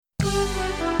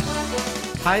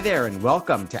Hi there, and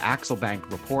welcome to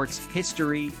Axelbank Reports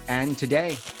History and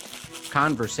Today.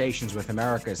 Conversations with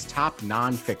America's top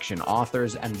nonfiction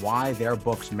authors and why their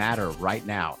books matter right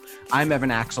now. I'm Evan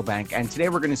Axelbank, and today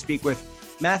we're going to speak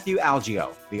with Matthew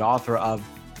Algeo, the author of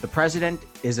The President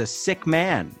is a Sick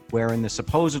Man, wherein the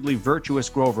supposedly virtuous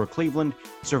Grover Cleveland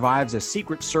survives a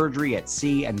secret surgery at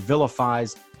sea and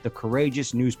vilifies the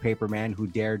courageous newspaperman who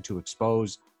dared to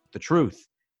expose the truth.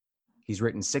 He's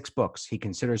written 6 books. He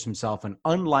considers himself an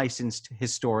unlicensed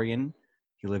historian.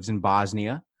 He lives in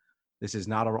Bosnia. This is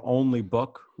not our only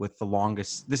book with the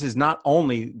longest. This is not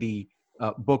only the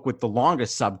book with the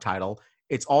longest subtitle.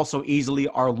 It's also easily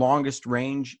our longest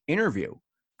range interview.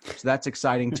 So that's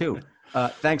exciting too.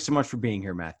 Thanks so much for being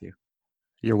here, Matthew.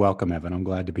 You're welcome, Evan. I'm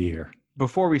glad to be here.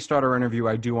 Before we start our interview,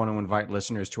 I do want to invite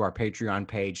listeners to our Patreon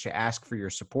page to ask for your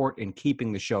support in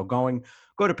keeping the show going.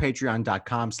 Go to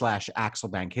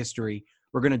patreon.com/AxelbankHistory.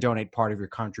 We're going to donate part of your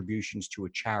contributions to a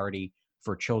charity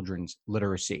for children's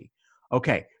literacy.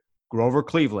 Okay, Grover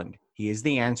Cleveland. He is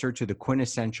the answer to the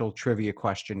quintessential trivia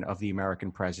question of the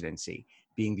American presidency,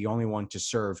 being the only one to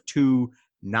serve 2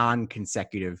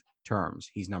 non-consecutive terms.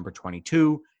 He's number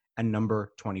 22 and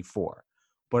number 24.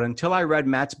 But until I read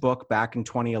Matt's book back in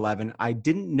 2011, I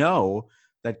didn't know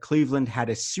that Cleveland had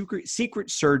a secret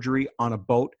surgery on a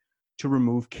boat to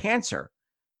remove cancer.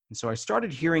 And so I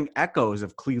started hearing echoes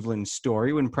of Cleveland's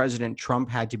story when President Trump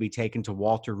had to be taken to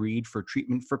Walter Reed for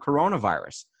treatment for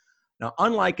coronavirus. Now,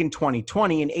 unlike in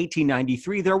 2020, in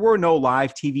 1893, there were no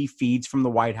live TV feeds from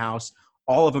the White House.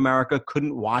 All of America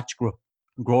couldn't watch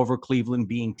Grover Cleveland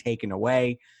being taken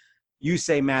away. You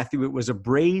say, Matthew, it was a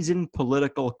brazen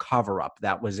political cover-up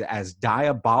that was as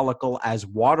diabolical as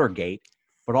Watergate,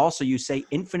 but also you say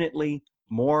infinitely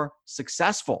more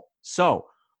successful. So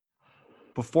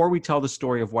before we tell the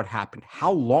story of what happened,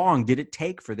 how long did it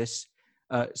take for this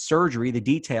surgery, the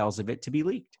details of it, to be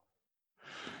leaked?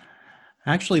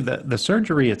 Actually, the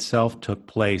surgery itself took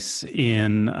place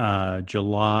in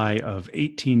July of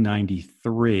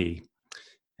 1893.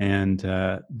 And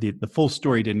the full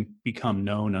story didn't become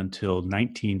known until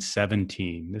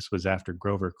 1917. This was after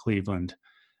Grover Cleveland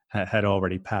had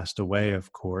already passed away,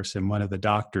 of course. And one of the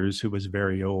doctors, who was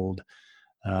very old,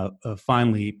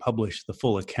 finally published the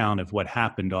full account of what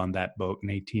happened on that boat in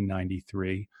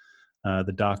 1893.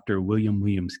 The doctor, William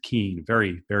Williams Keene,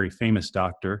 very, very famous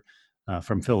doctor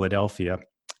from Philadelphia,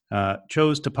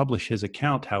 chose to publish his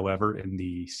account, however, in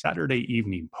the Saturday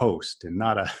Evening Post and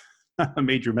not a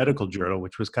major medical journal,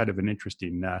 which was kind of an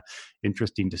interesting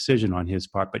decision on his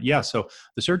part. But yeah, so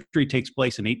the surgery takes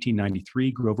place in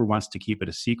 1893. Grover wants to keep it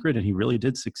a secret, and he really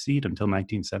did succeed until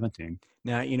 1917.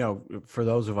 Now, for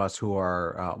those of us who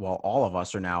are, all of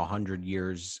us are now 100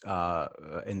 years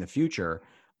in the future,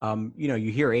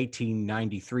 you hear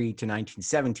 1893 to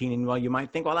 1917, and you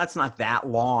might think, well, that's not that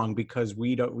long because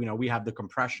we don't, we have the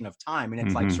compression of time, and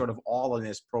it's like sort of all in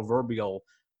this proverbial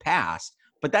past.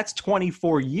 But that's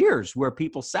 24 years where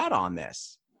people sat on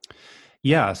this.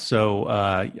 Yeah, so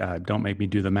don't make me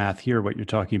do the math here. What you're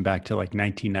talking back to like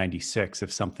 1996,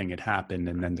 if something had happened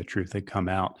and then the truth had come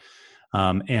out.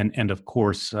 And of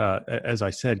course, as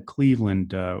I said,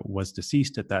 Cleveland was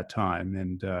deceased at that time,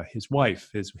 and his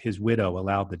wife, his widow,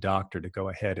 allowed the doctor to go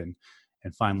ahead and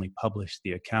finally publish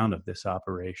the account of this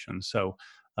operation. So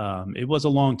it was a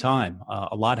long time.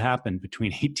 A lot happened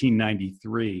between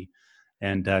 1893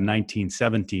 and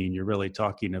 1917. You're really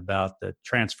talking about the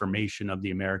transformation of the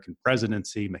American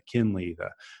presidency, McKinley, the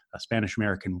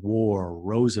Spanish-American War,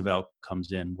 Roosevelt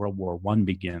comes in, World War I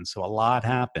begins. So a lot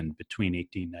happened between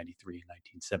 1893 and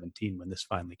 1917 when this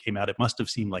finally came out. It must have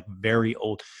seemed like very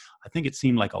old. I think it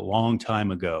seemed like a long time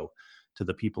ago to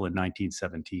the people in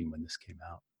 1917 when this came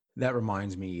out. That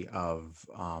reminds me of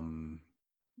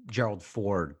Gerald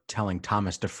Ford telling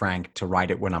Thomas DeFrank to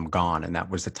write it when I'm gone. And that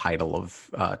was the title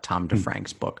of Tom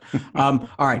DeFrank's book. All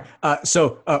right.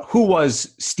 So who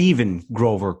was Stephen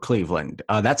Grover Cleveland?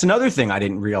 That's another thing I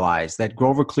didn't realize, that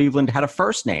Grover Cleveland had a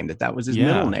first name, that was his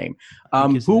middle name.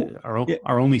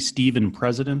 Our only Stephen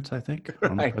president, I think.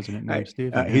 Our only president named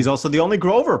Stephen. He's also the only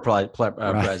Grover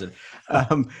president.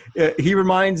 He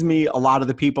reminds me a lot of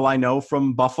the people I know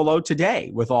from Buffalo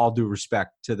today, with all due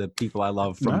respect to the people I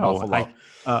love from Buffalo.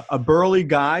 A burly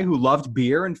guy who loved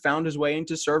beer and found his way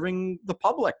into serving the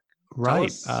public.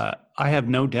 Right. I have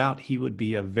no doubt he would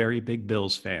be a very big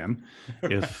Bills fan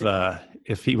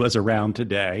if he was around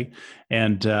today.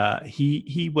 And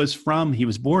he was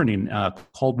born in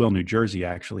Caldwell, New Jersey.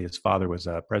 Actually, his father was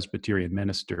a Presbyterian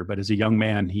minister. But as a young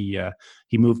man, he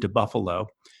moved to Buffalo.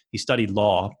 He studied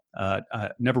law.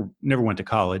 Never went to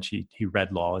college. He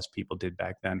read law, as people did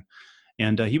back then.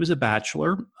 And he was a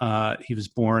bachelor. He was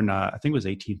born, I think it was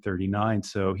 1839.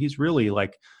 So he's really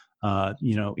like,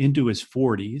 into his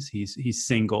 40s. He's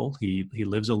single. He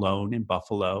lives alone in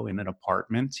Buffalo in an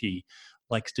apartment. He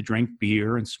likes to drink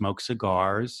beer and smoke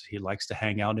cigars. He likes to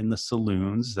hang out in the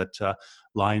saloons that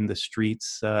line the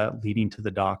streets leading to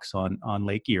the docks on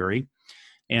Lake Erie.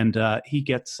 And he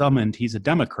gets summoned. He's a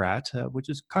Democrat, which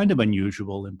is kind of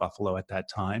unusual in Buffalo at that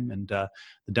time. And the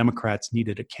Democrats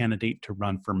needed a candidate to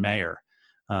run for mayor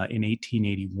in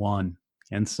 1881.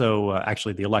 And so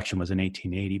actually the election was in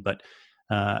 1880, but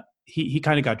he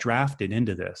kind of got drafted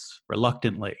into this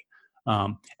reluctantly.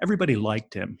 Everybody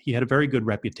liked him. He had a very good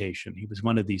reputation. He was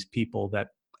one of these people that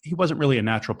he wasn't really a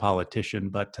natural politician,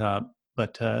 but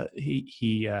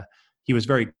he was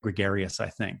very gregarious, I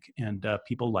think, and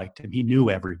people liked him. He knew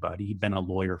everybody. He'd been a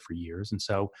lawyer for years, and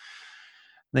so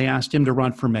they asked him to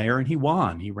run for mayor, and he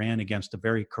won. He ran against a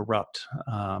very corrupt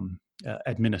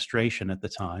administration at the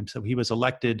time, so he was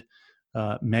elected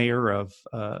mayor of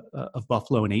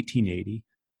Buffalo in 1880.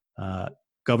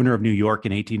 Governor of New York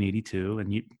in 1882,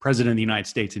 and president of the United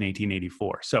States in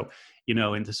 1884. So,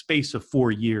 in the space of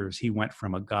 4 years, he went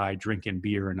from a guy drinking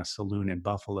beer in a saloon in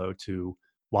Buffalo to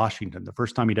Washington. The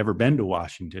first time he'd ever been to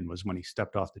Washington was when he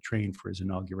stepped off the train for his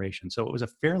inauguration. So it was a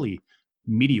fairly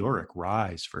meteoric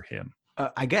rise for him.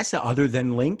 I guess other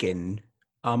than Lincoln,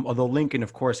 although Lincoln,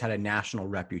 of course, had a national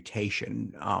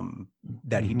reputation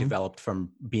that he developed from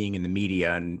being in the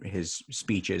media and his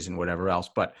speeches and whatever else.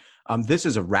 But this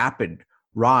is a rapid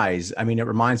rise. I mean, it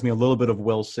reminds me a little bit of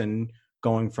Wilson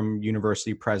going from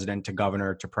university president to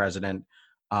governor to president.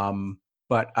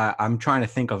 But I'm trying to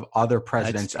think of other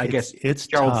presidents. I guess it's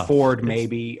Gerald tough. Ford,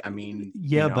 maybe. I mean,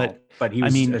 yeah, but he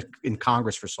was in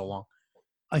Congress for so long.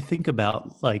 I think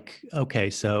about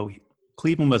so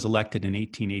Cleveland was elected in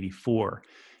 1884.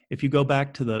 If you go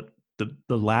back to the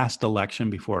last election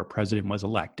before a president was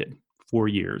elected, 4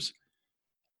 years,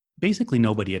 basically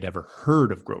nobody had ever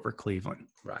heard of Grover Cleveland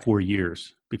 4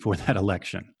 years before that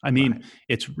election. I mean,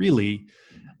 it's really,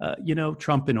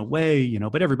 Trump in a way,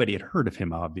 but everybody had heard of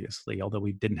him, obviously, although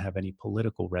we didn't have any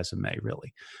political resume,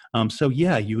 really.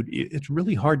 It's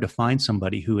really hard to find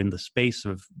somebody who in the space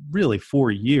of really 4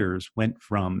 years went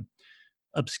from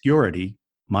obscurity,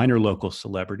 minor local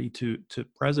celebrity, to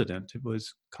president. It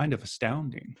was kind of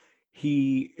astounding.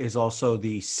 He is also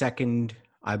the second,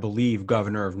 I believe,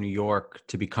 governor of New York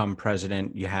to become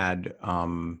president. You had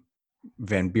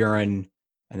Van Buren,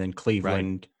 and then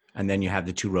Cleveland, and then you have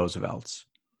the two Roosevelts.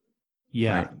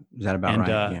 Yeah. Right? Is that about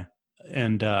right? Yeah.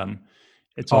 And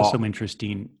it's also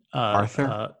interesting.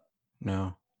 Arthur?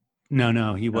 No.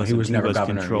 No, he wasn't. He was never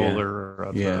governor. Controller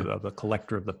of the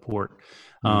collector of the port.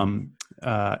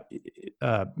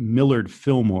 Millard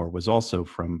Fillmore was also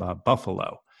from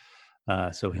Buffalo.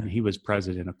 So he was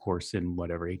president, of course, in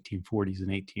 1840s and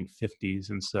 1850s.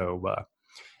 And so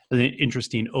an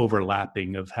interesting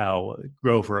overlapping of how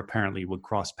Grover apparently would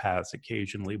cross paths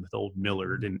occasionally with old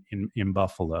Millard in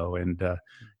Buffalo. And,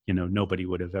 nobody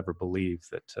would have ever believed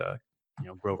that,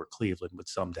 Grover Cleveland would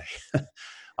someday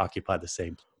occupy the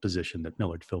same position that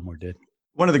Millard Fillmore did.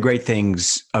 One of the great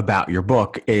things about your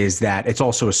book is that it's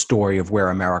also a story of where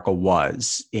America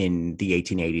was in the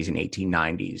 1880s and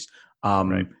 1890s.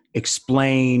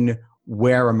 Explain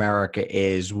where America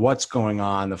is, what's going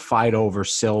on, the fight over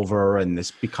silver, and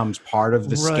this becomes part of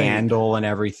the scandal and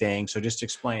everything. So just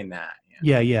explain that.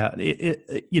 Yeah.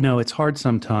 It's hard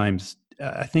sometimes.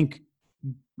 I think,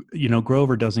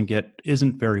 Grover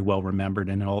isn't very well remembered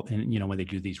and when they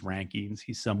do these rankings,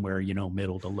 he's somewhere,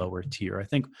 middle to lower tier. I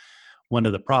think one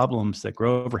of the problems that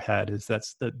Grover had is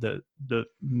that's the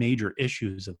major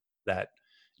issues of that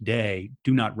day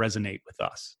do not resonate with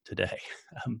us today.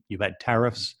 You've had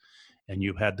tariffs and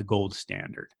you've had the gold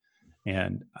standard.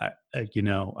 And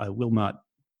I will not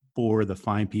bore the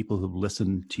fine people who've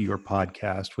listened to your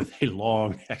podcast with a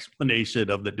long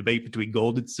explanation of the debate between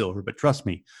gold and silver. But trust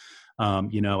me,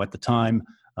 at the time,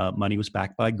 money was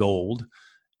backed by gold.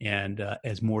 And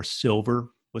as more silver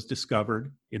was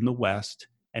discovered in the West,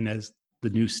 and as the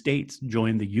new states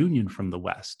joined the Union from the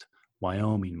West,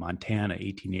 Wyoming, Montana,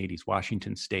 1880s,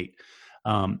 Washington State,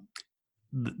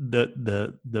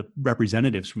 the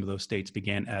representatives from those states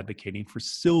began advocating for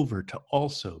silver to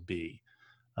also be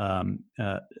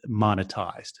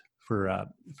monetized,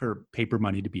 for paper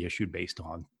money to be issued based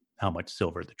on how much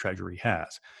silver the Treasury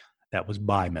has. That was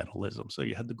bimetallism. So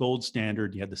you had the gold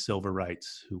standard, you had the silver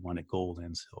rights who wanted gold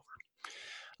and silver.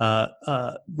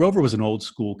 Grover was an old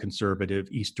school conservative,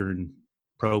 Eastern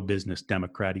pro-business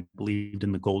Democrat. He believed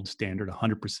in the gold standard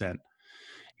 100%.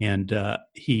 And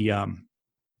he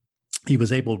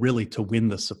was able really to win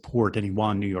the support, and he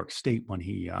won New York State when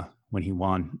he when he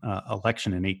won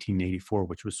election in 1884,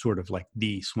 which was sort of like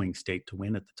the swing state to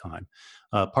win at the time,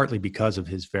 partly because of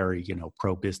his very,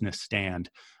 pro-business stand,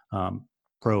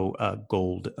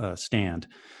 pro-gold stand.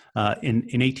 In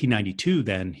 1892,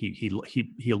 then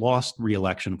he lost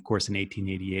re-election, of course, in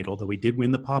 1888, although he did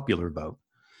win the popular vote.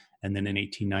 And then in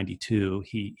 1892,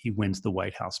 he wins the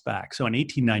White House back. So in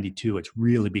 1892, it's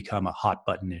really become a hot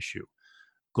button issue,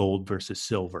 gold versus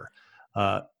silver.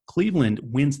 Cleveland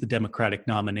wins the Democratic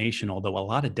nomination, although a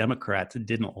lot of Democrats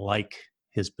didn't like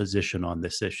his position on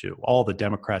this issue. All the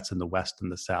Democrats in the West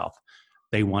and the South,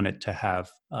 they wanted to have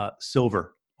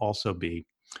silver also be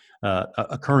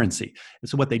a currency. And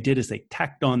so what they did is they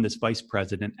tacked on this vice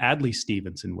president. Adlai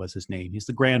Stevenson was his name. He's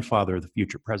the grandfather of the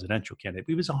future presidential candidate.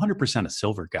 He was 100% a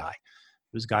silver guy.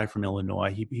 He was a guy from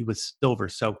Illinois. He was silver.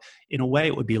 So in a way,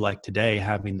 it would be like today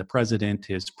having the president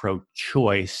is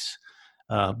pro-choice,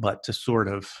 but to sort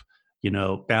of,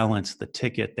 balance the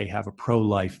ticket, they have a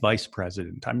pro-life vice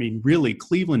president. I mean, really,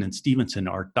 Cleveland and Stevenson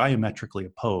are diametrically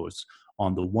opposed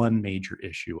on the one major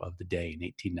issue of the day in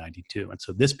 1892. And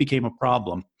so this became a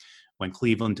problem when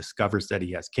Cleveland discovers that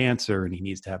he has cancer and he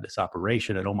needs to have this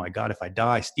operation. And oh my God, if I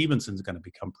die, Stevenson's going to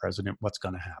become president. What's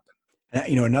going to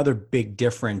happen? Another big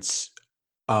difference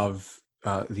of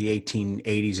the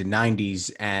 1880s and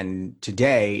 90s and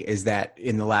today is that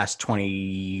in the last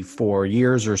 24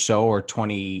 years or so, or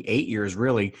 28 years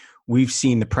really, we've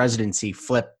seen the presidency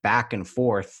flip back and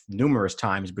forth numerous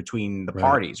times between the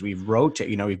parties. We've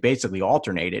we've basically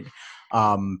alternated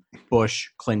Bush,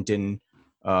 Clinton,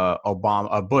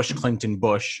 Obama, Bush, Clinton,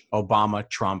 Bush, Obama,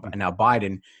 Trump, and now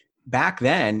Biden. Back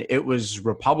then, it was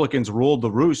Republicans ruled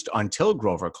the roost until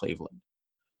Grover Cleveland.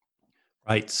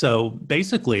 Right. So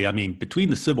basically, I mean, between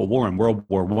the Civil War and World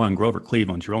War I, Grover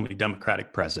Cleveland's your only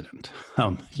Democratic president.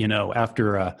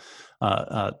 After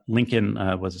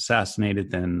Lincoln was assassinated,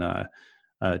 then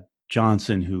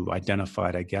Johnson, who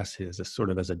identified, I guess, as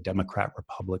a Democrat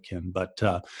Republican, but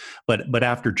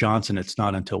after Johnson, it's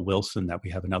not until Wilson that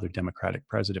we have another Democratic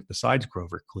president besides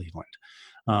Grover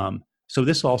Cleveland. So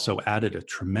this also added a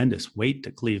tremendous weight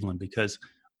to Cleveland because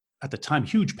at the time,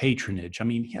 huge patronage. I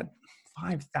mean, he had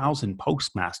 5,000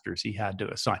 postmasters he had to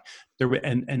assign.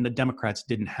 And the Democrats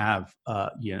didn't have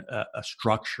a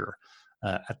structure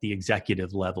at the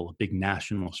executive level, a big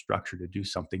national structure to do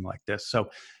something like this. So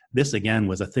this, again,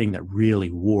 was a thing that really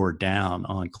wore down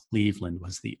on Cleveland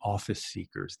was the office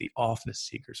seekers.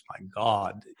 My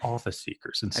God, office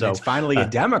seekers. And so it's finally a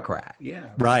Democrat. Yeah.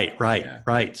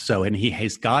 Right. So, and he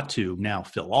has got to now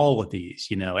fill all of these,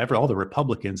 all the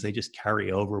Republicans, they just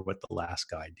carry over what the last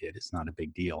guy did. It's not a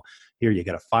big deal. Here, you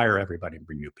got to fire everybody and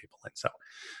bring new people in. So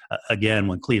again,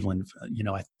 when Cleveland,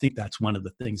 I think that's one of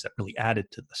the things that really added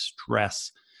to the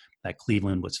stress that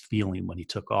Cleveland was feeling when he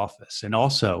took office. And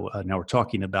also, now we're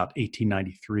talking about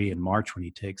 1893 in March when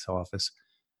he takes office,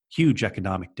 huge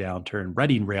economic downturn.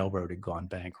 Reading Railroad had gone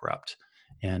bankrupt.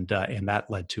 And that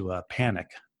led to a panic,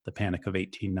 the Panic of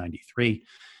 1893.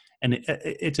 And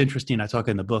it's interesting, I talk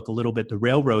in the book a little bit, the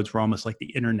railroads were almost like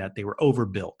the internet. They were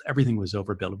overbuilt. Everything was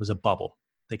overbuilt. It was a bubble.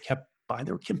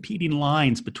 There were competing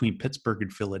lines between Pittsburgh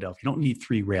and Philadelphia. You don't need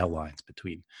 3 rail lines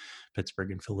between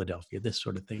Pittsburgh and Philadelphia, this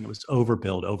sort of thing. It was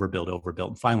overbuilt.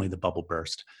 And finally the bubble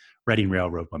burst. Reading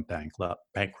Railroad went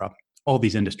bankrupt. All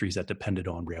these industries that depended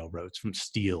on railroads, from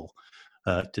steel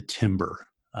to timber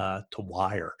to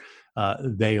wire,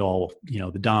 they all,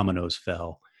 the dominoes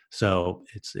fell. So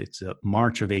it's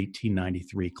March of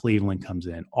 1893. Cleveland comes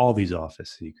in, all these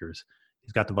office seekers.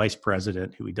 He's got the vice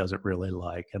president who he doesn't really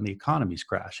like, and the economy's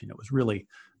crashing. It was really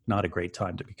not a great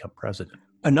time to become president.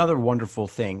 Another wonderful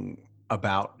thing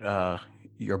about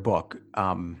your book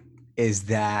is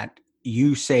that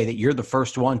you say that you're the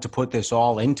first one to put this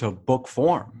all into book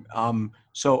form.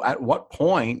 So at what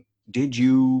point did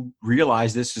you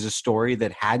realize this is a story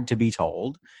that had to be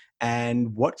told?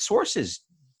 And what sources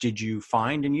did you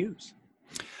find and use?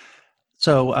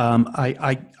 So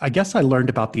I guess I learned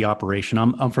about the operation.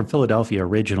 I'm from Philadelphia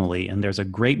originally, and there's a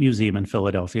great museum in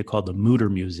Philadelphia called the Mutter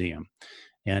Museum,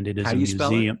 and it is How do you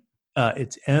museum. Spell it?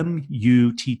 It's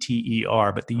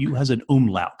Mutter, but the U has an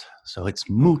umlaut, so it's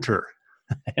Mutter.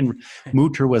 And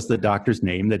Mutter was the doctor's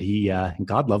name that he,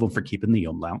 God love him for keeping the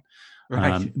umlaut.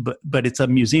 Right. But it's a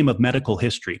museum of medical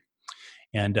history,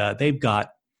 and they've got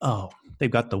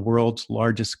the world's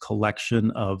largest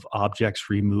collection of objects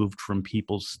removed from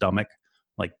people's stomach,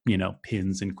 like,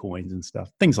 pins and coins and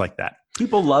stuff, things like that.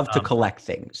 People love to collect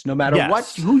things, no matter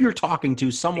who you're talking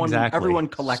to. Everyone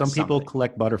collects Some people something.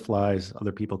 collect butterflies.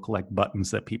 Other people collect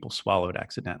buttons that people swallowed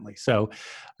accidentally. So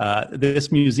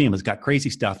this museum has got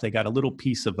crazy stuff. They got a little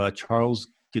piece of Charles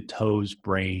Guiteau's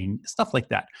brain, stuff like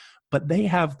that. But they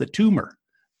have the tumor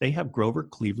they have Grover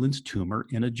Cleveland's tumor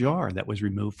in a jar that was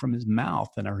removed from his mouth.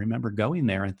 And I remember going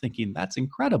there and thinking, that's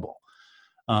incredible.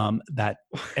 That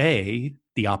A,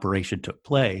 the operation took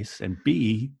place, and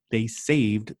B, they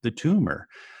saved the tumor.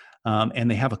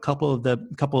 And they have a couple of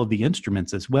the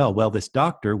instruments as well. Well, this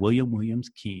doctor, William Williams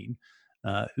Keene,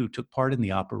 who took part in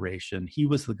the operation, he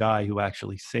was the guy who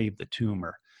actually saved the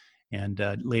tumor and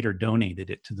later donated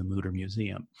it to the Mutter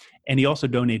Museum. And he also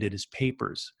donated his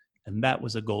papers. And that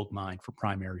was a gold mine for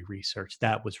primary research.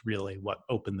 That was really what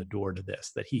opened the door to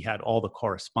this, that he had all the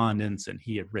correspondence and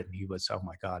he had written, he was, oh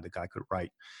my God, the guy could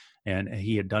write. And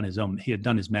he had done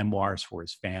his memoirs for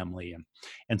his family.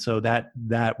 And so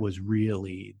that was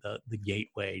really the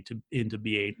gateway to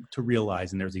be able to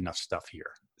realize, and there's enough stuff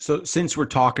here. So since we're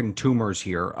talking tumors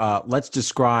here, let's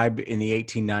describe in the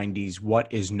 1890s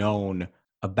what is known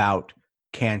about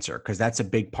cancer, because that's a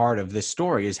big part of this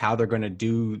story, is how they're going to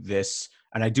do this.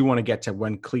 And I do want to get to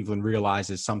when Cleveland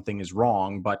realizes something is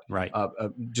wrong, but right.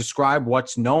 Describe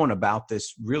what's known about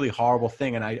this really horrible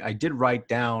thing. And I did write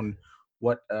down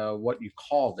what you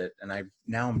called it, and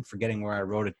now I'm forgetting where I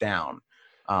wrote it down.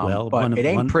 But it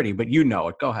ain't pretty, but you know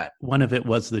it. Go ahead. One of it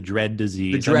was the dread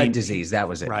disease. The dread disease, that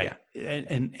was it. Right. Yeah.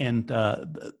 And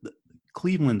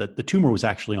Cleveland, the tumor was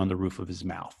actually on the roof of his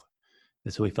mouth.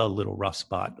 And so he felt a little rough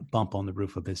spot, a bump on the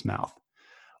roof of his mouth.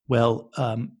 Well,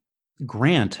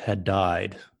 Grant had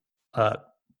died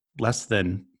less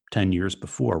than 10 years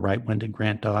before, right? When did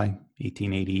Grant die?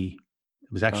 1880.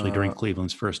 It was actually during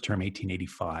Cleveland's first term,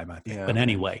 1885, I think. Yeah. But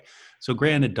anyway, so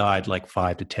Grant had died like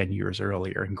 5 to 10 years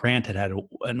earlier, and Grant had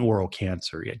an oral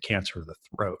cancer. He had cancer of the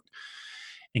throat.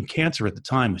 And cancer at the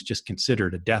time was just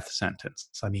considered a death sentence.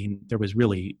 I mean, it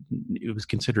was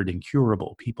considered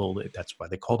incurable. That's why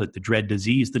they called it the dread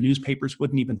disease. The newspapers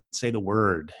wouldn't even say the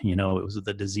word. It was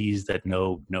the disease that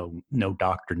no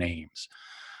doctor names.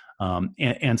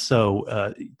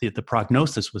 So the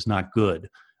prognosis was not good.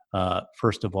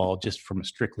 First of all, just from a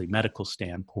strictly medical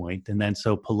standpoint. And then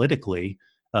so politically,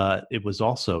 it was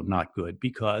also not good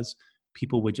because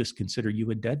people would just consider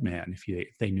you a dead man if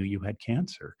they knew you had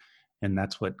cancer. And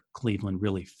that's what Cleveland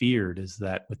really feared, is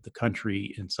that with the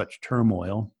country in such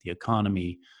turmoil, the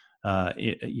economy,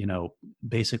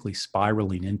 basically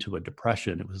spiraling into a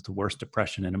depression. It was the worst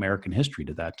depression in American history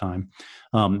to that time.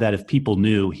 That if people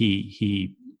knew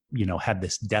he had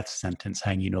this death sentence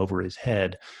hanging over his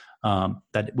head,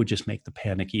 that it would just make the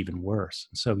panic even worse.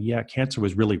 So yeah, cancer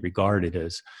was really regarded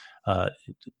as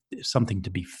something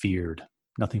to be feared,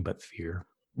 nothing but fear.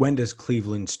 When does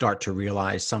Cleveland start to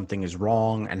realize something is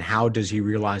wrong, and how does he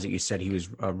realize it? You said he was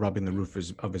rubbing the roof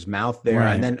of his mouth there.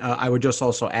 Right. And then I would just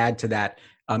also add to that,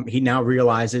 he now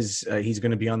realizes he's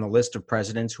going to be on the list of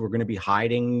presidents who are going to be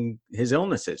hiding his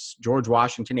illnesses. George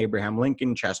Washington, Abraham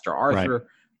Lincoln, Chester Arthur,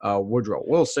 right. Woodrow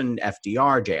Wilson,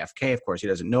 FDR, JFK. Of course, he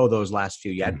doesn't know those last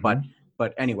few yet, mm-hmm.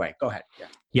 But anyway, go ahead.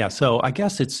 Yeah. So I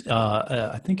guess it's,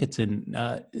 I think it's in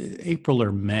April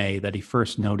or May that he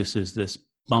first notices this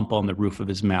bump on the roof of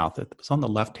his mouth. It was on the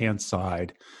left-hand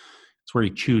side. It's where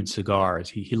he chewed cigars.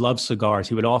 He loved cigars.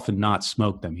 He would often not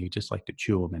smoke them. He would just like to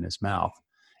chew them in his mouth.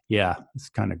 Yeah, it's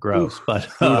kind of gross. Oof, but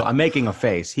I'm making a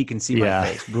face. He can see my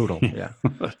face. Brutal. Yeah.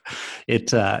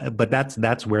 But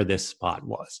that's where this spot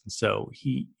was. And so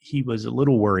he was a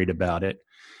little worried about it.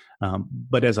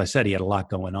 But as I said, he had a lot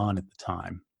going on at the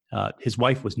time. His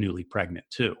wife was newly pregnant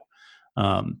too.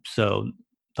 So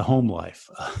the home life.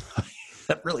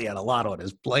 That really had a lot on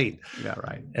his plate, yeah,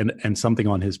 right, and something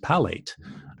on his palate,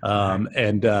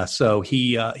 so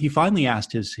he finally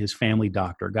asked his family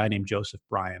doctor, a guy named Joseph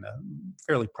Bryan, a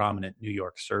fairly prominent New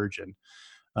York surgeon,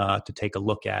 to take a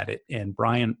look at it. And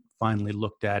Bryan finally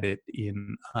looked at it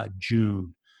in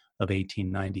June of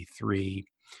 1893,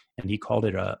 and he called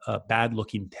it a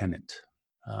bad-looking tenant.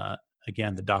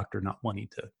 Again, the doctor not wanting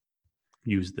to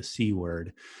use the C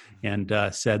word, and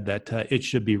said that it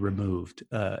should be removed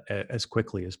as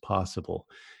quickly as possible.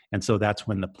 And so that's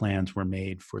when the plans were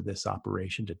made for this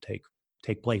operation to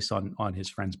take place on his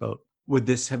friend's boat. Would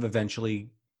this have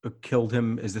eventually killed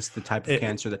him? Is this the type of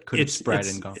cancer that could have spread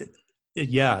and gone?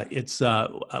 Yeah, it's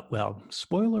well,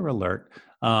 spoiler alert.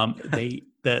 The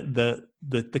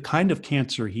kind of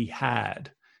cancer he had,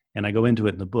 and I go into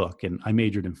it in the book, and I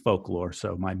majored in folklore,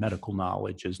 so my medical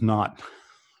knowledge is not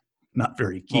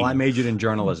very keen. Well, I majored in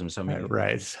journalism, so maybe.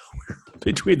 Right. So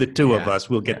between the two of us,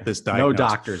 we'll get this diagnosed. No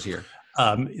doctors here.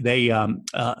 They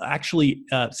actually,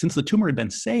 since the tumor had been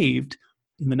saved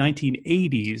in the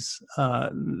 1980s,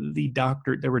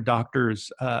 there were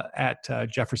doctors at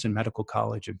Jefferson Medical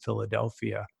College in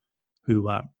Philadelphia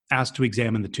who asked to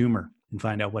examine the tumor. and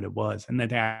find out what it was. And then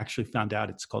they actually found out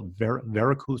it's called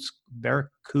varicose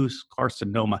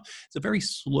carcinoma. It's a very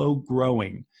slow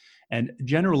growing and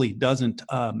generally doesn't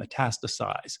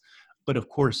metastasize. But of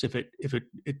course, if it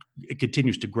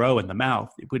continues to grow in the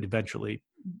mouth, it would eventually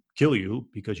kill you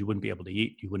because you wouldn't be able to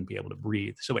eat, you wouldn't be able to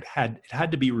breathe. So it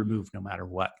had to be removed no matter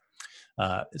what.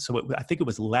 I think it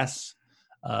was less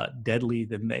deadly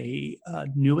than they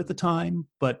knew at the time,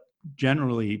 but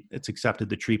generally it's accepted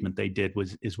the treatment they did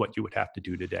is what you would have to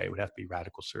do today. It would have to be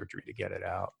radical surgery to get it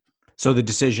out. So the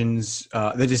decision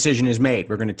is made.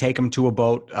 We're going to take them to a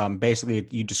boat. Basically,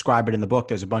 you describe it in the book.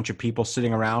 There's a bunch of people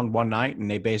sitting around one night, and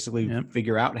they basically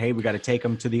figure out, hey, we got to take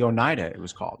them to the Oneida, it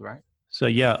was called, right? So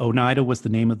yeah, Oneida was the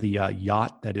name of the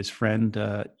yacht that his friend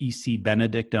E.C.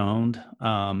 Benedict owned.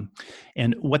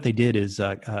 And what they did is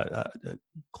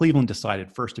Cleveland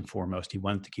decided first and foremost he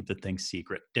wanted to keep the thing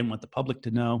secret. Didn't want the public to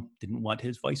know. Didn't want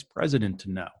his vice president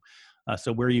to know.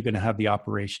 So where are you going to have the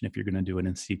operation if you're going to do it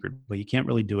in secret? Well, you can't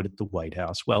really do it at the White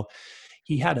House. Well,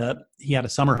 he had a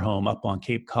summer home up on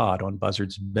Cape Cod on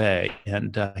Buzzards Bay,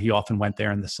 and he often went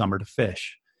there in the summer to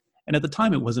fish. And at the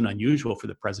time, it wasn't unusual for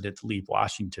the president to leave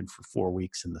Washington for 4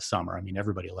 weeks in the summer. I mean,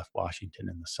 everybody left Washington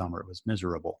in the summer. It was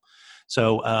miserable.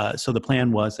 So the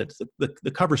plan was that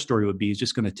the cover story would be he's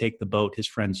just going to take the boat, his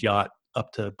friend's yacht,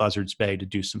 up to Buzzards Bay to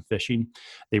do some fishing.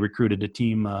 They recruited a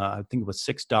team, I think it was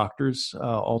 6 doctors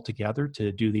altogether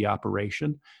to do the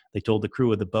operation. They told the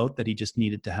crew of the boat that he just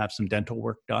needed to have some dental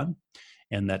work done,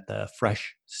 and that the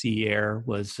fresh sea air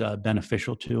was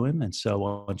beneficial to him. And so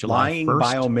on July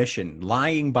 1st...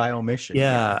 Lying by omission.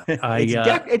 Yeah. I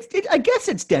guess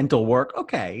it's dental work.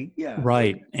 Okay. Yeah.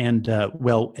 Right. And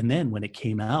and then when it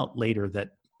came out later that,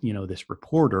 this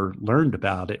reporter learned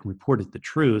about it and reported the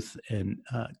truth, and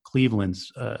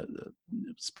Cleveland's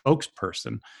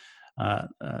spokesperson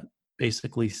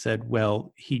basically said,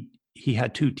 well, he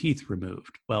had 2 teeth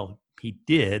removed. Well, he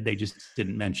did. They just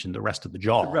didn't mention the rest of the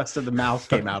jaw. The rest of the mouth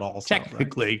came out also.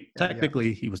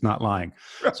 Technically, he was not lying.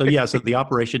 Right. So the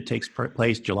operation takes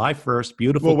place July 1st.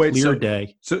 Beautiful, clear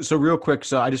day. So real quick.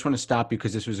 So I just want to stop you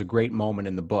because this was a great moment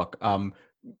in the book.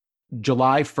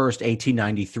 July 1st,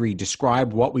 1893.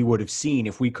 Describe what we would have seen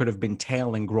if we could have been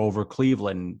tailing Grover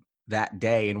Cleveland that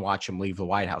day and watch him leave the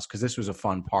White House, because this was a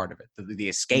fun part of it, the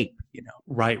escape.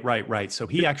 Right. So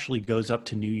he actually goes up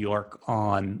to New York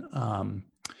on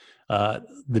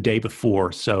the day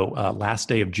before. So last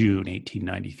day of June,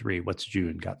 1893. What's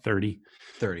June? Got 30?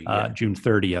 30, yeah. June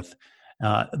 30th.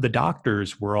 The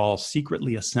doctors were all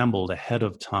secretly assembled ahead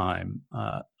of time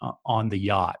on the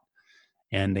yacht.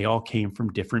 And they all came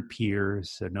from different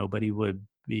piers, so nobody would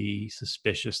be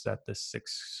suspicious that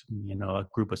a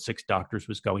group of 6 doctors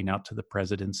was going out to the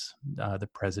president's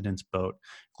boat.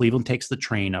 Cleveland takes the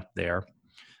train up there.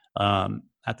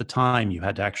 At the time, you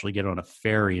had to actually get on a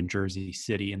ferry in Jersey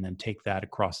City and then take that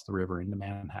across the river into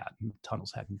Manhattan. The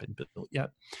tunnels hadn't been built yet.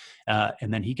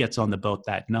 And then he gets on the boat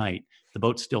that night. The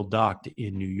boat's still docked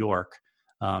in New York.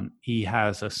 He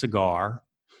has a cigar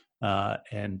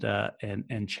and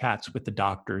chats with the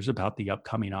doctors about the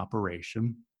upcoming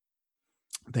operation.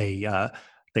 They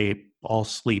all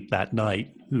sleep that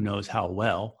night. Who knows how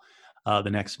well? The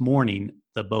next morning,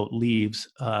 the boat leaves,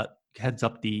 heads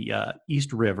up the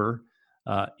East River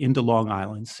into Long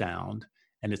Island Sound.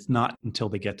 And it's not until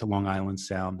they get to Long Island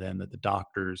Sound then that the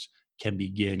doctors can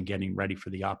begin getting ready for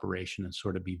the operation and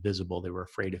sort of be visible. They were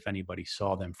afraid if anybody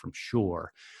saw them from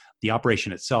shore. The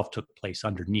operation itself took place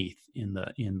underneath in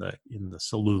the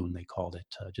saloon. They called it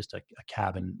just a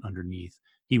cabin underneath.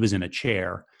 He was in a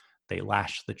chair. They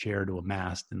lashed the chair to a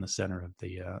mast in the center of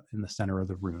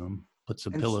the room. Put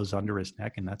some pillows under his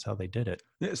neck, and that's how they did it.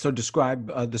 So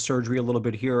describe the surgery a little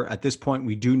bit here. At this point,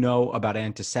 we do know about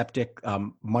antiseptic,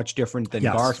 much different than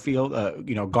Garfield.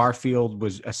 Garfield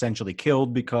was essentially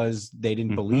killed because they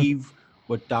didn't believe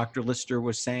what Dr. Lister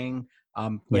was saying.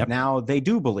 But now they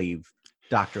do believe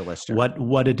Dr. Lister.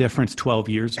 What a difference 12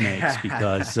 years makes,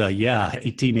 because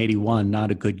 1881, not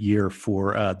a good year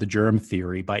for the germ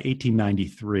theory. By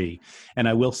 1893, and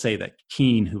I will say that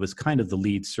Keene, who was kind of the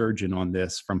lead surgeon on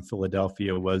this from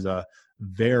Philadelphia, was a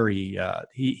very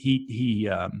he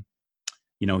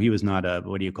was not a,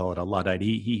 a Luddite.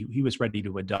 He was ready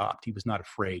to adopt. He was not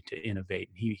afraid to innovate.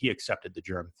 He accepted the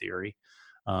germ theory.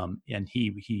 And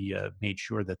he made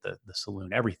sure that the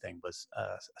saloon, everything was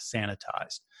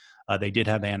sanitized. They did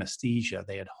have anesthesia.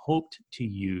 They had hoped to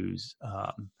use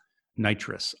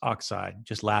nitrous oxide,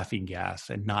 just laughing gas,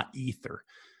 and not ether.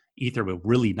 Ether will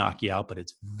really knock you out, but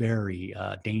it's very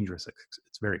dangerous.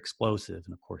 It's very explosive.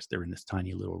 And of course, they're in this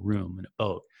tiny little room in a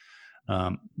boat.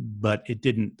 But it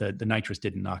didn't. The nitrous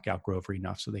didn't knock out Grover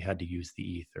enough, so they had to use the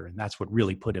ether, and that's what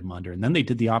really put him under. And then they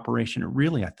did the operation.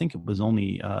 I think it was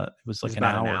only it was like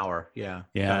about an hour. Yeah,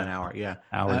 yeah, about an hour. Yeah,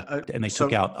 and they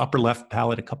took out upper left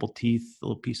palate, a couple teeth, a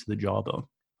little piece of the jawbone.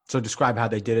 So describe how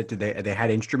they did it. Did they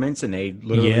had instruments and they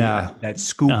literally that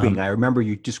scooping? I remember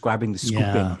you describing the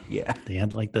scooping. Yeah. They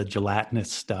had like the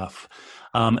gelatinous stuff.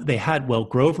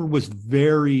 Grover was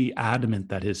very adamant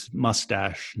that his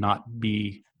mustache not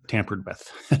be tampered with.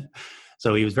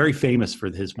 So he was very famous for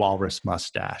his walrus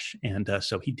mustache. And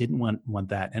so he didn't want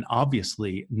that. And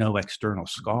obviously no external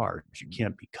scars. You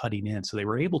can't be cutting in. So they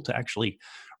were able to actually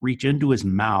reach into his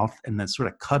mouth and then sort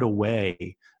of cut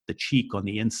away the cheek on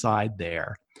the inside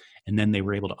there. And then they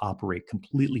were able to operate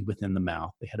completely within the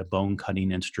mouth. They had a bone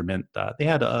cutting instrument. They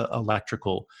had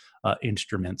electrical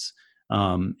instruments,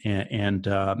 and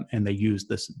they used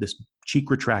this cheek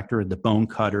retractor and the bone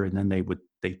cutter. And then there was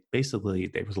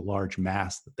a large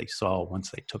mass that they saw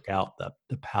once they took out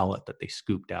the palate that they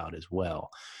scooped out as well.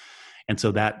 And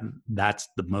so that's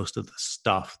the most of the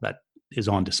stuff that is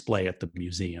on display at the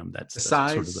museum. That's the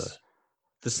size. Sort of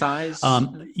the size?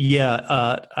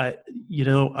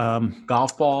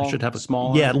 Golf ball should have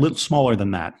smaller. Yeah, a little smaller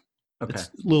than that. Okay. It's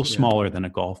a little smaller than a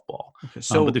golf ball. Okay.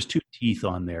 So, but there's 2 teeth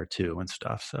on there too and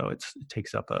stuff, so it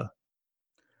takes up a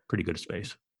pretty good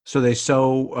space. So they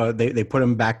put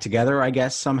them back together, I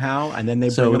guess, somehow, and then they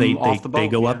bring them off the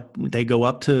boat.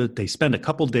 They spend a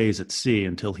couple days at sea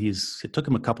it took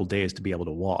him a couple days to be able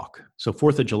to walk. So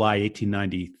 4th of July,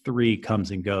 1893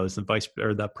 comes and goes.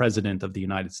 The president of the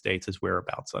United States is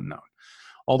whereabouts unknown.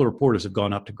 All the reporters have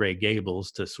gone up to Gray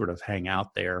Gables to sort of hang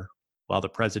out there while the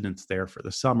president's there for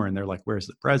the summer. And they're like, where's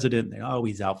the president? And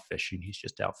he's out fishing. He's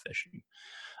just out fishing.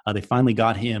 They finally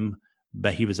got him,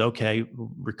 but he was okay,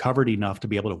 recovered enough to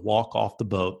be able to walk off the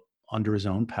boat under his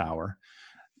own power.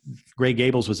 Gray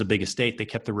Gables was a big estate. They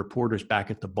kept the reporters back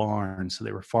at the barn, so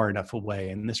they were far enough away.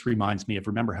 And this reminds me of,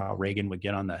 remember how Reagan would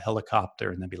get on the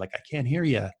helicopter and then be like, I can't hear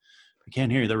you. I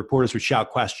can't hear you. The reporters would shout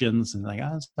questions and like,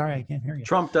 sorry, I can't hear you.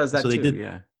 Trump does that too,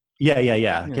 yeah.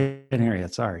 Yeah. I can't hear you,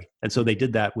 sorry. And so they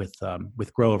did that with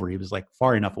Grover. He was like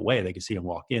far enough away they could see him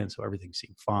walk in, so everything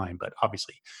seemed fine. But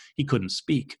obviously he couldn't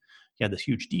speak. He had this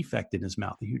huge defect in his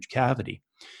mouth, a huge cavity.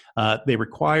 They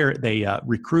recruited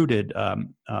what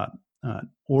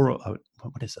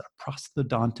is it, a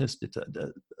prosthodontist? It's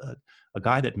a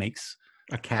guy that makes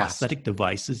prosthetic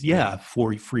devices,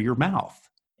 for your mouth.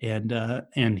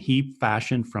 And he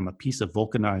fashioned from a piece of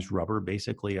vulcanized rubber,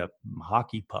 basically a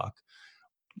hockey puck,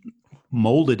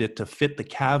 molded it to fit the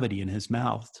cavity in his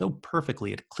mouth so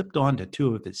perfectly. It clipped onto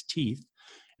 2 of his teeth,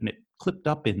 and it clipped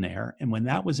up in there. And when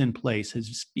that was in place,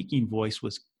 his speaking voice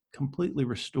was completely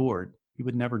restored. You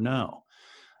would never know.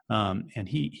 And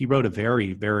he wrote a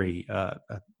very, very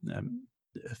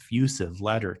effusive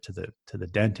letter to the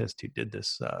dentist who did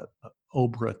this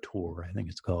Obra tour, I think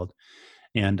it's called,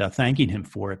 and thanking him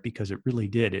for it, because it really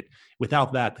did it.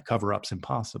 Without that, the cover-up's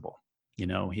impossible.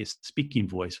 His speaking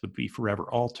voice would be forever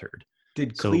altered.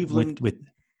 Did Cleveland?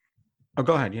 Oh,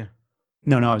 go ahead. Yeah.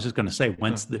 No, I was just going to say,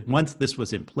 once this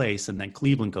was in place, and then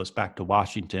Cleveland goes back to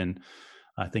Washington,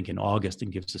 I think in August,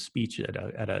 and gives a speech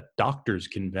at a doctors'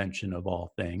 convention of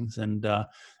all things, and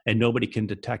nobody can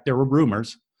detect. There were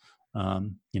rumors,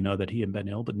 that he had been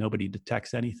ill, but nobody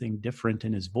detects anything different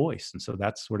in his voice, and so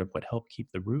that's sort of what helped keep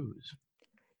the ruse.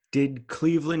 Did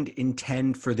Cleveland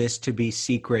intend for this to be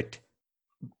secret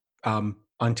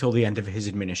until the end of his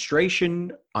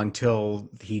administration,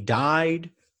 until he died,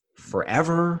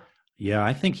 forever? Yeah,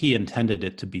 I think he intended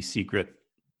it to be secret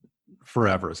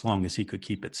forever, as long as he could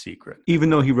keep it secret. Even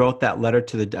though he wrote that letter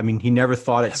he never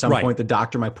thought at some point the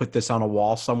doctor might put this on a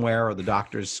wall somewhere, or the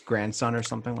doctor's grandson or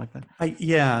something like that?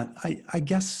 I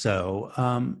guess so.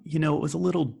 It was a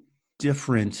little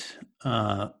different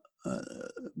back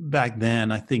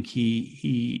then. I think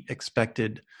he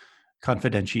expected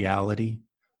confidentiality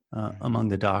among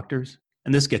the doctors.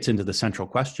 And this gets into the central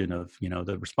question of,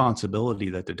 the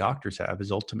responsibility that the doctors have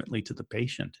is ultimately to the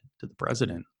patient, to the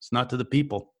president. It's not to the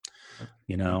people.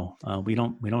 We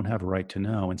don't have a right to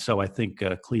know. And so I think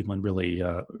Cleveland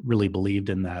really believed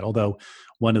in that. Although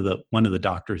one of the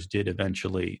doctors did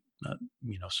eventually,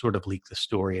 sort of leak the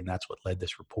story, and that's what led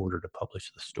this reporter to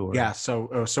publish the story. Yeah. So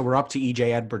we're up to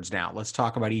E.J. Edwards now. Let's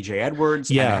talk about E.J. Edwards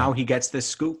and how he gets this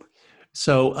scoop.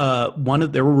 So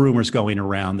there were rumors going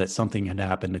around that something had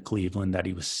happened to Cleveland, that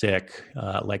he was sick.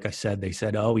 Like I said, they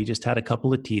said, he just had a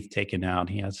couple of teeth taken out.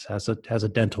 He has a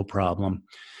dental problem.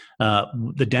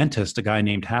 The dentist, a guy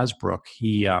named Hasbrook,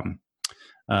 he had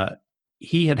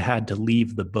to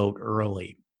leave the boat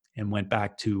early and went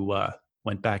back to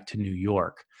New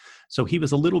York. So he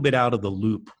was a little bit out of the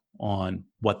loop on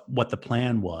what the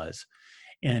plan was.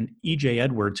 And E.J.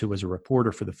 Edwards, who was a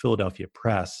reporter for the Philadelphia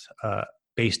Press,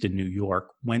 based in New York,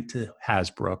 went to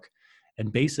Hasbrouck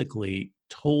and basically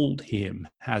told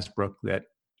Hasbrouck, that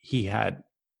he had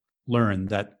learned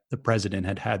that the president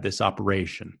had had this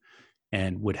operation,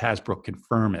 and would Hasbrouck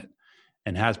confirm it?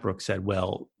 And Hasbrouck said,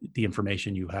 well, the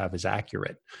information you have is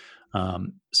accurate.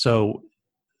 So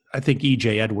I think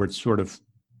E.J. Edwards sort of,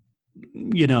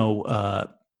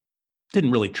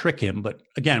 didn't really trick him, but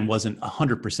again, wasn't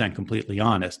 100% completely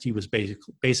honest. He was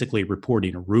basically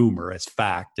reporting a rumor as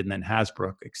fact, and then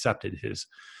Hasbrouck accepted his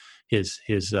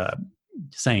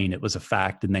saying it was a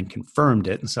fact and then confirmed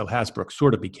it. And so Hasbrouck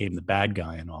sort of became the bad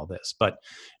guy in all this, but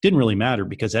it didn't really matter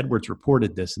because Edwards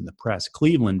reported this in the press.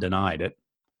 Cleveland denied it.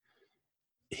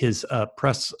 His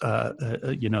press,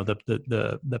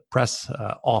 the press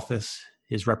office,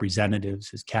 his representatives,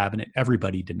 his cabinet,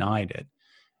 everybody denied it.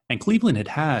 And Cleveland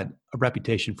had a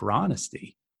reputation for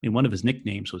honesty. I mean, one of his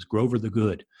nicknames was Grover the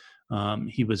Good.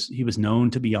 He was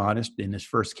known to be honest in his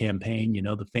first campaign.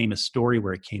 The famous story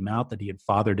where it came out that he had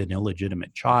fathered an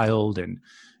illegitimate child, and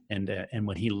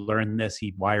when he learned this,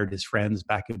 he wired his friends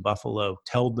back in Buffalo,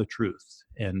 tell the truth.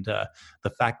 And the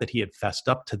fact that he had fessed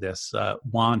up to this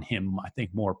won him, I think,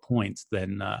 more points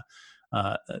than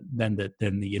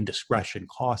the indiscretion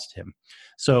cost him.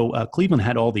 So Cleveland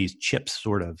had all these chips,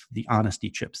 sort of the honesty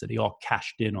chips, that he all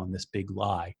cashed in on this big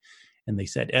lie. And they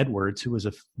said Edwards, who was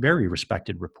a very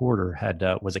respected reporter,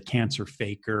 was a cancer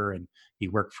faker, and he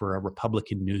worked for a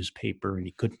Republican newspaper, and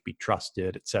he couldn't be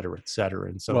trusted, et cetera, et cetera.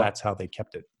 And so that's how they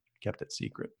kept it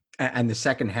secret. And the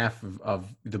second half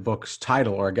of the book's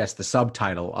title, or I guess the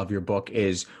subtitle of your book,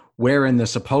 is Wherein the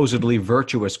Supposedly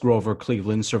Virtuous Grover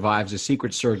Cleveland Survives a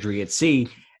Secret Surgery at Sea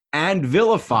and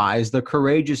Vilifies the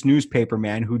Courageous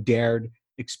Newspaperman Who Dared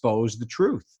Expose the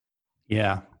Truth.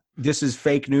 Yeah. This is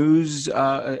fake news.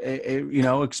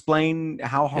 Explain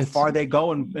how far they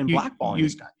go in blackballing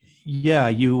this guy. Yeah,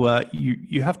 you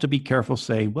have to be careful.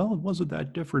 Say, well, it wasn't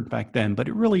that different back then, but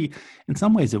it really, in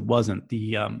some ways, it wasn't.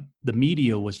 The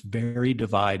media was very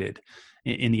divided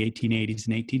in the 1880s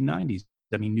and 1890s.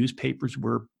 I mean, newspapers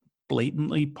were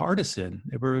blatantly partisan.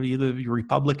 They were either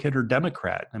Republican or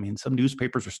Democrat. I mean, some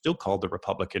newspapers are still called the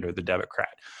Republican or the Democrat.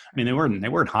 I mean, they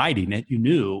weren't hiding it. You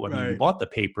knew. I mean, you bought the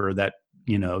paper that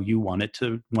you wanted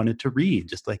to read,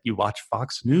 just like you watch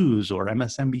Fox News or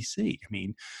MSNBC. I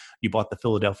mean, you bought the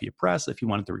Philadelphia Press if you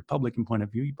wanted the Republican point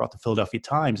of view. You bought the Philadelphia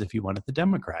Times if you wanted the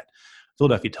Democrat.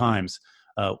 Philadelphia Times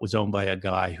was owned by a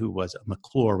guy who was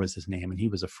McClure was his name, and he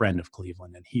was a friend of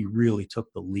Cleveland, and he really took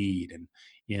the lead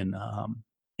in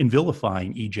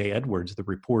vilifying E.J. Edwards, the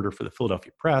reporter for the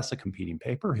Philadelphia Press, a competing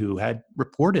paper, who had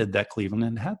reported that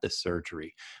Cleveland had this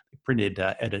surgery. They printed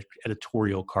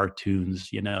editorial cartoons,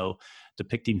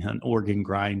 depicting an organ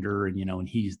grinder, and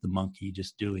he's the monkey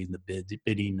just doing the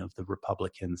bidding of the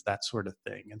Republicans, that sort of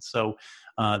thing. And so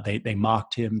they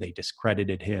mocked him, they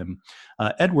discredited him.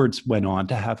 Edwards went on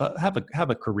to have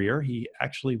a career. He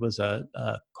actually was a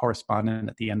correspondent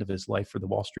at the end of his life for the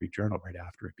Wall Street Journal right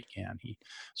after it began. He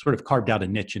sort of carved out a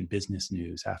niche in business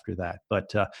news after that,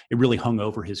 but it really hung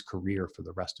over his career for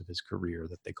the rest of his career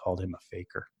that they called him a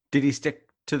faker. Did he stick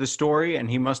to the story? And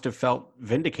he must have felt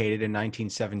vindicated in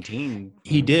 1917.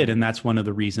 He did, and that's one of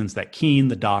the reasons that Keene,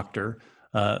 the doctor,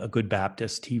 a good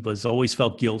Baptist, he was always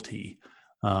felt guilty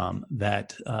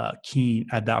that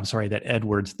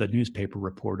Edwards, the newspaper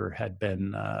reporter, had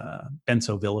been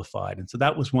so vilified, and so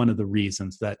that was one of the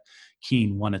reasons that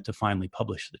Keene wanted to finally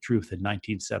publish the truth in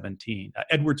 1917.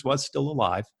 Edwards was still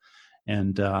alive,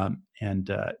 and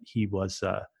he was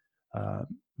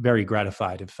very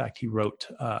gratified. In fact, he wrote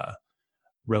a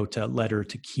letter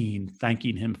to Keene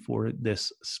thanking him for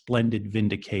this splendid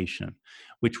vindication,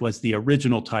 which was the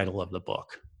original title of the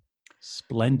book,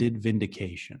 Splendid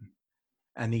Vindication.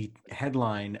 And the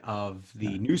headline of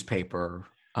the newspaper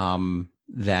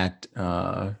that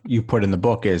you put in the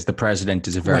book is "The President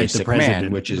is a Very Sick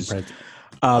Man," which is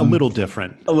a little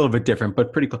different. A little bit different,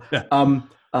 but pretty close. Yeah.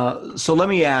 So let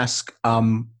me ask,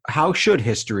 how should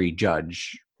history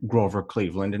judge Grover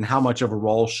Cleveland, and how much of a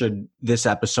role should this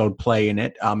episode play in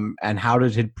it? And how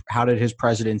did his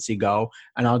presidency go?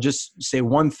 And I'll just say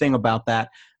one thing about that.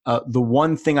 The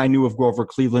one thing I knew of Grover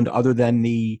Cleveland, other than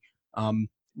the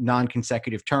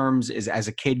non-consecutive terms, is as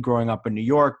a kid growing up in New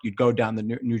York, you'd go down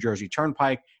the New Jersey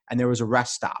Turnpike and there was a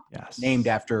rest stop named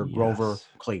after Grover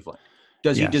Cleveland.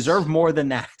 Does he deserve more than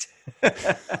that?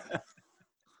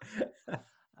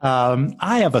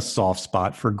 I have a soft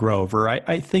spot for Grover.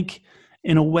 I think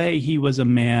in a way he was a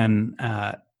man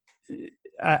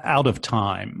out of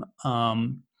time. I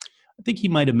think he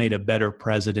might have made a better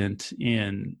president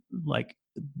in like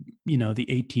the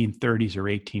 1830s or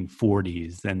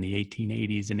 1840s, then the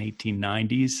 1880s and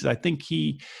 1890s. I think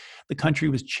the country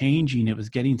was changing. It was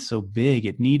getting so big.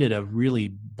 It needed a really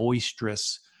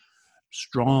boisterous,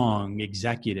 strong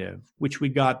executive, which we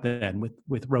got then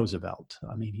with Roosevelt.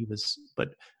 I mean,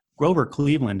 but Grover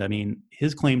Cleveland, I mean,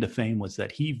 his claim to fame was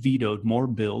that he vetoed more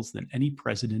bills than any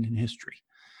president in history.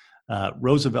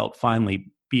 Roosevelt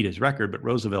finally beat his record, but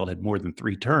Roosevelt had more than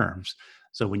 3 terms.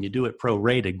 So when you do it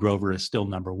prorated, Grover is still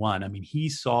number one. I mean, he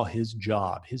saw his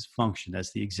job, his function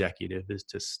as the executive is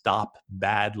to stop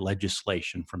bad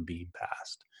legislation from being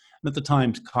passed. And at the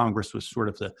time, Congress was sort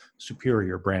of the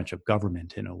superior branch of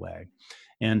government in a way.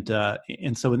 And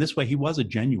so in this way, he was a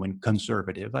genuine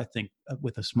conservative, I think,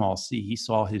 with a small c. He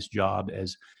saw his job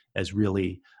as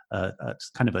really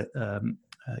kind of a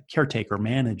caretaker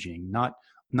managing, not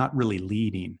really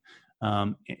leading.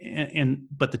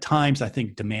 But the Times, I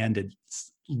think, demanded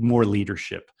more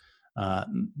leadership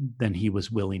than he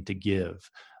was willing to give.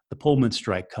 The Pullman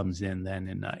strike comes in then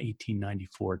in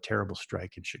 1894, terrible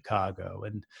strike in Chicago,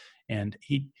 and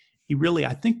he really,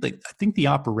 I think the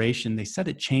operation, they said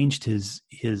it changed his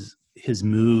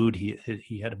mood.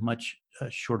 He had a much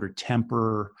shorter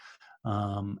temper,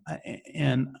 and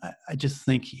I just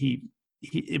think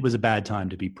it was a bad time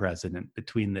to be president,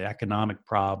 between the economic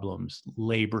problems,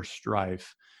 labor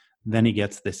strife. Then he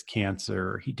gets this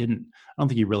cancer. I don't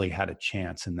think he really had a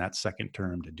chance in that second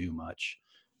term to do much.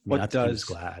 I think he was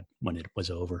glad when it was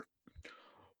over.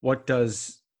 What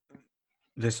does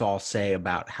this all say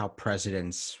about how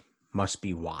presidents must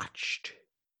be watched?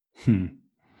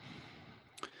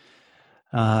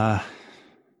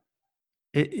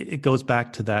 It goes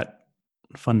back to that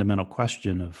fundamental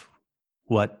question of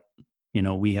what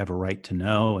we have a right to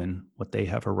know and what they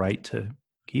have a right to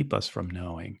keep us from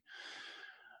knowing.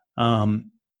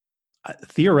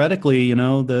 Theoretically,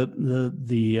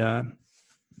 the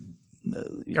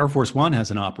Air Force One has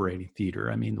an operating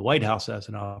theater. I mean, the White House has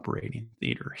an operating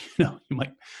theater. I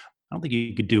don't think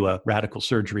you could do a radical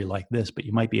surgery like this, but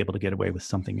you might be able to get away with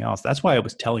something else. That's why I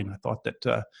thought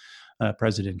that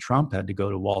President Trump had to go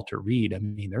to Walter Reed. I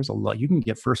mean, there's a lot. You can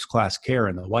get first-class care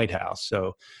in the White House.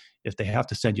 So if they have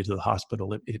to send you to the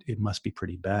hospital, it must be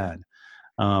pretty bad.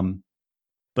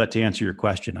 But to answer your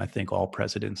question, I think all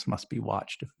presidents must be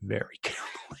watched very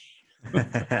carefully.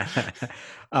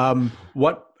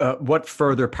 What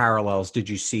further parallels did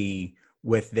you see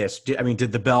with this?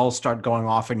 Did the bells start going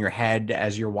off in your head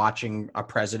as you're watching a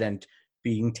president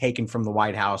being taken from the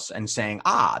White House and saying,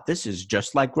 this is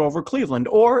just like Grover Cleveland,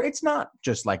 or it's not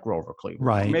just like Grover Cleveland,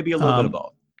 right? Maybe a little bit of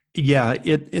both. Yeah,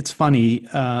 it's funny.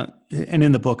 And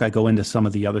in the book, I go into some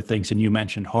of the other things, and you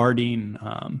mentioned Harding,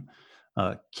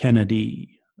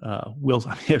 Kennedy,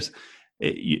 Wilson.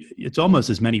 It's almost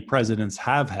as many presidents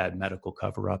have had medical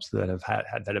cover-ups that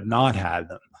have not had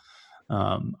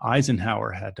them.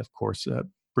 Eisenhower had, of course, a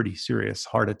pretty serious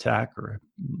heart attack or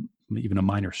even a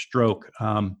minor stroke.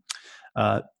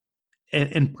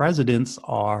 And presidents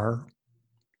are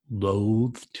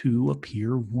loath to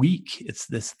appear weak. It's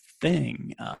this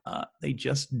thing. They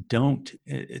just don't.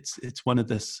 It's one of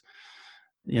this,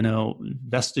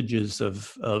 vestiges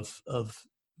of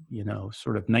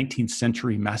sort of 19th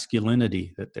century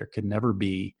masculinity that there could never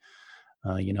be.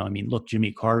 Look,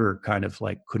 Jimmy Carter kind of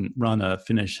like couldn't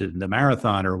finish the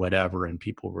marathon or whatever, and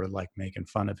people were like making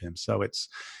fun of him. So it's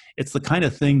the kind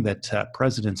of thing that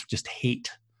presidents just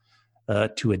hate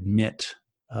to admit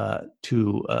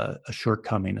to a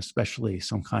shortcoming, especially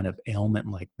some kind of ailment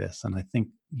like this. And I think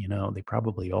they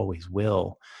probably always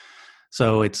will.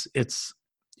 So it's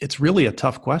really a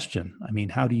tough question. I mean,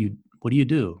 what do you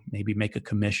do? Maybe make a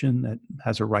commission that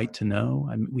has a right to know.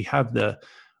 I mean, we have the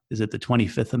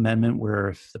 25th Amendment, where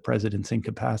if the president's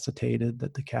incapacitated,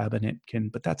 that the cabinet can,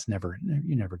 but you're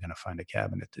never going to find a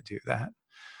cabinet to do that.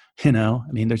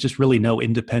 There's just really no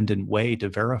independent way to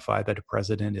verify that a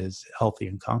president is healthy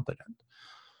and competent.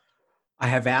 I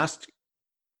have asked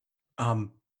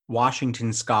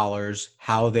Washington scholars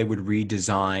how they would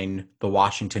redesign the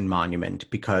Washington Monument,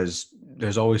 because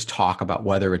there's always talk about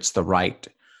whether it's the right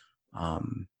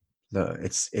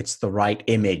it's the right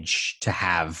image to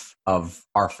have of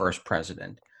our first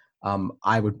president.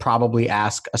 I would probably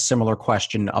ask a similar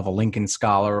question of a Lincoln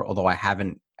scholar, although I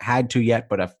haven't had to yet,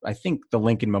 but I think the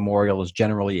Lincoln Memorial is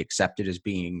generally accepted as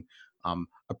being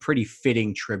a pretty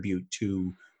fitting tribute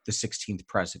to the 16th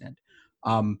president.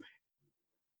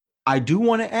 I do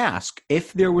want to ask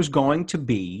if there was going to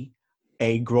be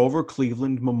a Grover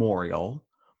Cleveland Memorial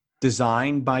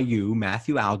designed by you,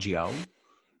 Matthew Algeo,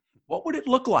 what would it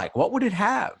look like? What would it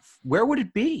have? Where would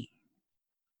it be?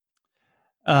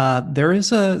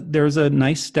 There's a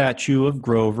nice statue of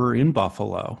Grover in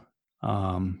Buffalo.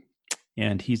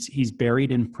 and he's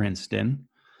buried in Princeton.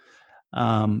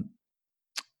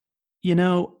 You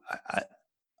know,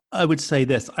 I would say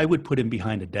this: I would put him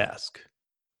behind a desk.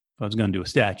 If I was going to do a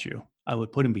statue, I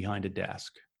would put him behind a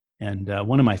desk. And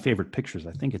one of my favorite pictures,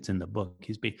 I think it's in the book.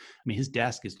 His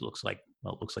desk looks like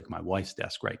my wife's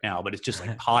desk right now, but it's just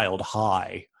like piled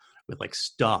high with like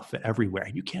stuff everywhere.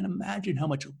 And you can't imagine how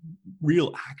much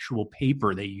real actual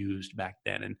paper they used back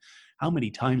then, and how many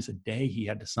times a day he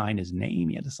had to sign his name.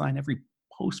 He had to sign every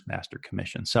postmaster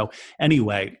commission. So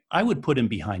anyway, I would put him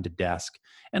behind a desk,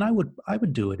 and I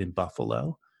would do it in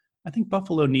Buffalo. I think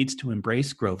Buffalo needs to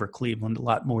embrace Grover Cleveland a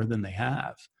lot more than they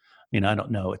have. I mean, I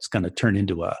don't know, it's going to turn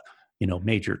into a,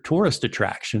 major tourist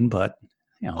attraction, but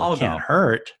it can't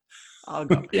hurt. I'll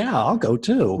go. Yeah, I'll go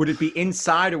too. Would it be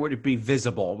inside or would it be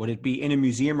visible? Would it be in a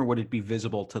museum or would it be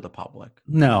visible to the public?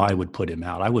 No, I would put him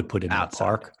out. I would put him outside.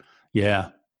 In the park. Yeah.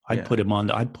 I'd put him on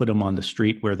the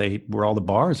street where all the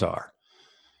bars are.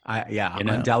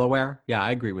 On Delaware. Yeah,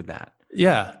 I agree with that.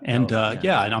 Yeah. And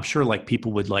and I'm sure like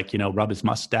people would rub his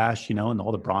mustache, and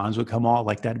all the bronze would come off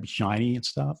like that. It'd be shiny and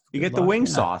stuff. You get the wing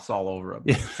sauce all over him.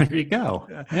 Yeah, there you go.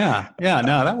 Yeah.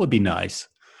 No, that would be nice.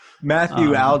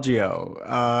 Matthew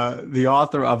Algeo, the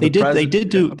author of They did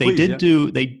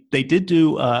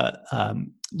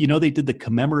the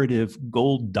commemorative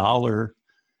gold dollar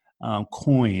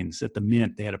coins at the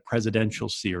Mint. They had a presidential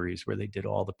series where they did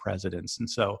all the presidents, and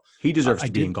so he deserves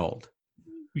to be in gold.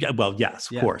 Yeah, well,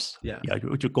 yes, of course. Yeah,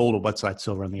 which are gold on one side,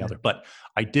 silver on the other. But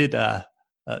I did.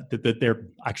 They're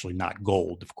actually not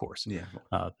gold, of course. Yeah,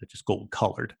 they're just gold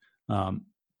colored.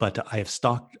 But I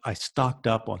stocked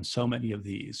up on so many of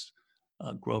these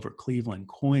Grover Cleveland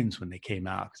coins when they came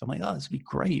out, because I'm like, oh, this would be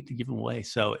great to give them away.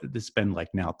 So it's been like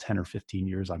now 10 or 15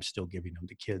 years. I'm still giving them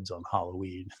to kids on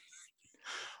Halloween.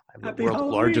 I have the world's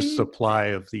largest supply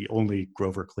of the only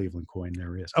Grover Cleveland coin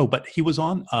there is. Oh, but he was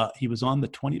on the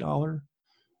 $20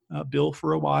 bill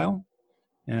for a while.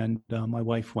 And my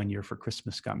wife one year for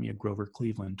Christmas got me a Grover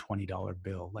Cleveland $20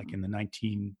 bill, like in the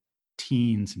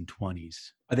 19-teens and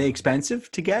 20s. Are they expensive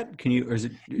to get? Can you, or is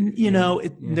it?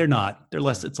 They're not. They're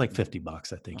less. It's like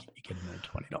 $50, I think. You get them at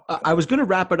 $20. I was going to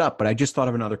wrap it up, but I just thought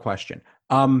of another question.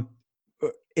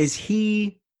 Is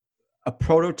he a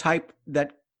prototype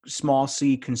that small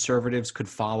C conservatives could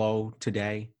follow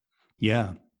today?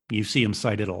 Yeah, you see him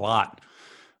cited a lot.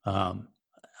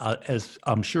 As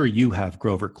I'm sure you have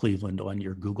Grover Cleveland on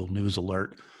your Google News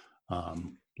alert,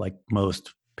 like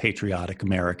most patriotic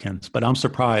Americans. But I'm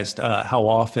surprised how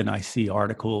often I see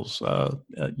articles,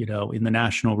 in the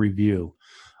National Review.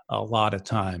 A lot of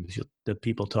times the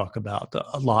people talk about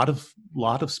a lot of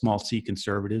small C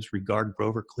conservatives regard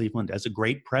Grover Cleveland as a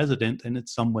great president, and in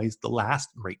some ways the last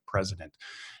great president.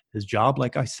 His job,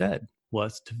 like I said,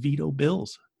 was to veto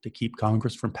bills to keep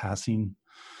Congress from passing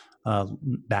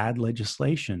bad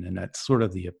legislation, and that sort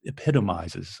of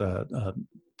epitomizes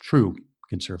true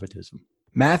conservatism.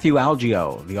 Matthew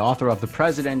Algeo, the author of The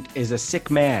President is a Sick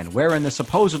Man, wherein the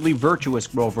supposedly virtuous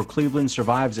Grover Cleveland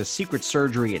survives a secret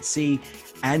surgery at sea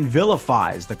and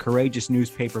vilifies the courageous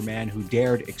newspaper man who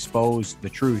dared expose the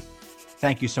truth.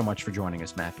 Thank you so much for joining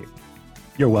us, Matthew.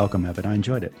 You're welcome, Evan. I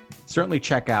enjoyed it. Certainly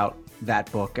check out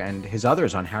that book and his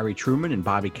others on Harry Truman and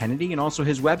Bobby Kennedy, and also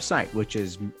his website, which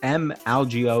is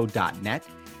malgeo.net.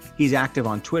 He's active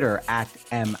on Twitter at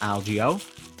 @malgeo.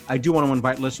 I do want to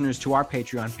invite listeners to our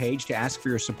Patreon page to ask for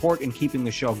your support in keeping the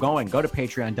show going. Go to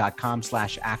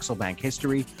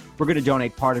patreon.com/AxelBankHistory. We're going to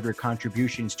donate part of your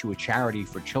contributions to a charity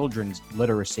for children's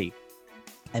literacy.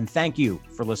 And thank you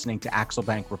for listening to Axel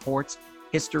Bank Reports,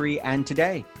 History and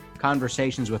Today,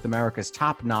 conversations with America's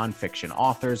top nonfiction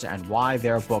authors and why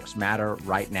their books matter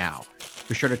right now.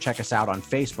 Be sure to check us out on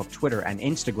Facebook, Twitter, and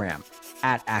Instagram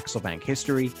at Axel Bank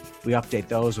History. We update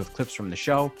those with clips from the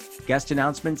show, guest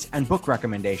announcements, and book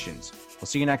recommendations. We'll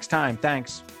see you next time.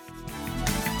 Thanks.